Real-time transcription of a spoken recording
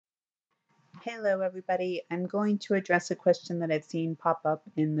Hello, everybody. I'm going to address a question that I've seen pop up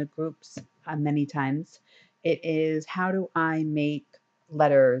in the groups many times. It is, how do I make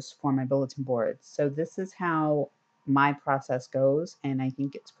letters for my bulletin boards? So this is how my process goes, and I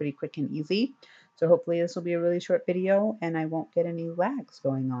think it's pretty quick and easy. So hopefully this will be a really short video and I won't get any lags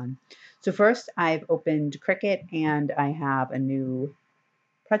going on. So first, I've opened Cricut and I have a new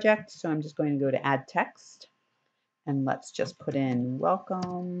project. So I'm just going to go to add text and let's just put in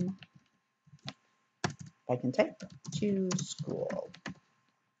welcome. I can type to school.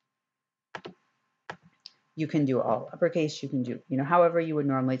 You can do all uppercase, you can do, however you would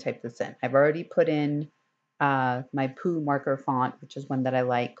normally type this in. I've already put in my Pooh marker font, which is one that I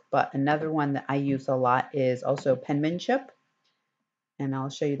like, but another one that I use a lot is also penmanship. And I'll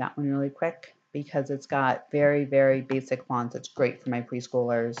show you that one really quick because it's got very, very basic fonts. It's great for my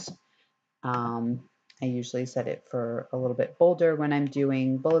preschoolers. I usually set it for a little bit bolder when I'm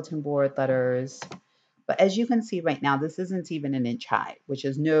doing bulletin board letters. But as you can see right now, this isn't even an inch high, which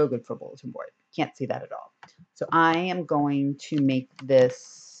is no good for bulletin board. Can't see that at all. So I am going to make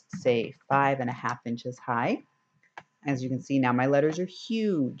this, say, 5.5 inches high. As you can see now, my letters are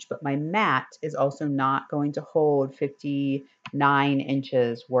huge, but my mat is also not going to hold 59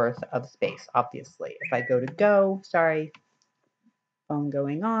 inches worth of space, obviously. If I go to go, sorry, phone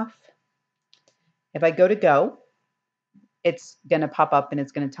going off. If I go to go, it's going to pop up and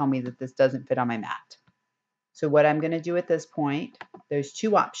it's going to tell me that this doesn't fit on my mat. So what I'm going to do at this point, there's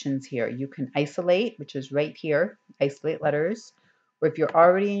two options here. You can isolate, which is right here, isolate letters. Or if you're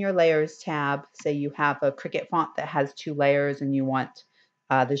already in your layers tab, say you have a Cricut font that has 2 layers and you want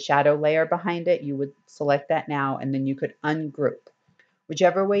the shadow layer behind it, you would select that now and then you could ungroup.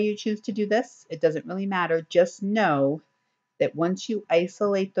 Whichever way you choose to do this, it doesn't really matter. Just know that once you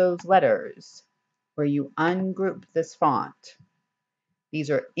isolate those letters or you ungroup this font, these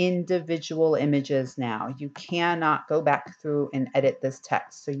are individual images now. You cannot go back through and edit this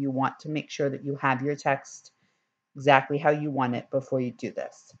text. So you want to make sure that you have your text exactly how you want it before you do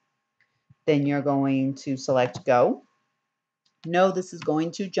this. Then you're going to select go. No, this is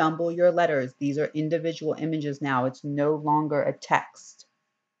going to jumble your letters. These are individual images now. It's no longer a text.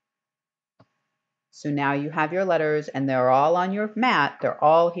 So now you have your letters and they're all on your mat. They're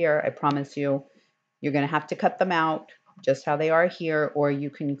all here. I promise you. You're going to have to cut them out just how they are here, or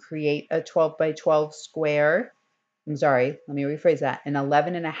you can create a 12 by 12 square. I'm sorry, let me rephrase that. An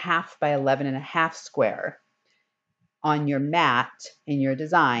 11.5 by 11.5 square on your mat in your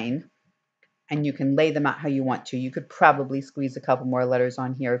design, and you can lay them out how you want to. You could probably squeeze a couple more letters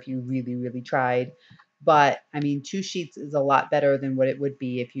on here if you really, really tried. But I mean, 2 sheets is a lot better than what it would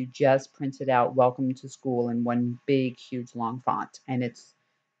be if you just printed out welcome to school in one big, huge, long font. And it's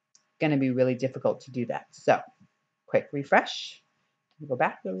going to be really difficult to do that. So quick refresh. Go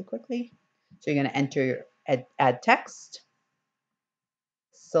back really quickly. So you're going to enter your add text.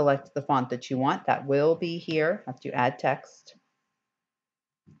 Select the font that you want. That will be here after you add text.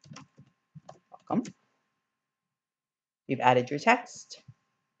 Welcome. You've added your text.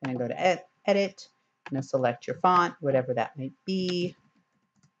 I'm going to go to edit. I'm going to select your font, whatever that might be.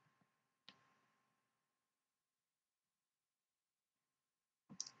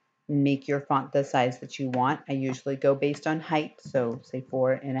 Make your font the size that you want. I usually go based on height, so say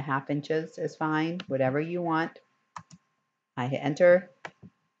 4.5 inches is fine, whatever you want. I hit enter.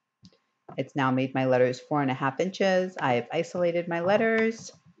 It's now made my letters 4.5 inches. I have isolated my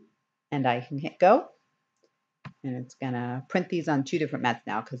letters and I can hit go. And it's gonna print these on 2 different mats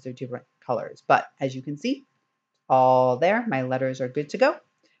now because they're different colors. But as you can see, all there, my letters are good to go.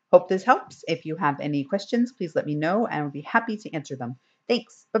 Hope this helps. If you have any questions, please let me know and I'll be happy to answer them.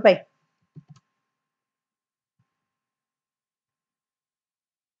 Thanks, bye-bye.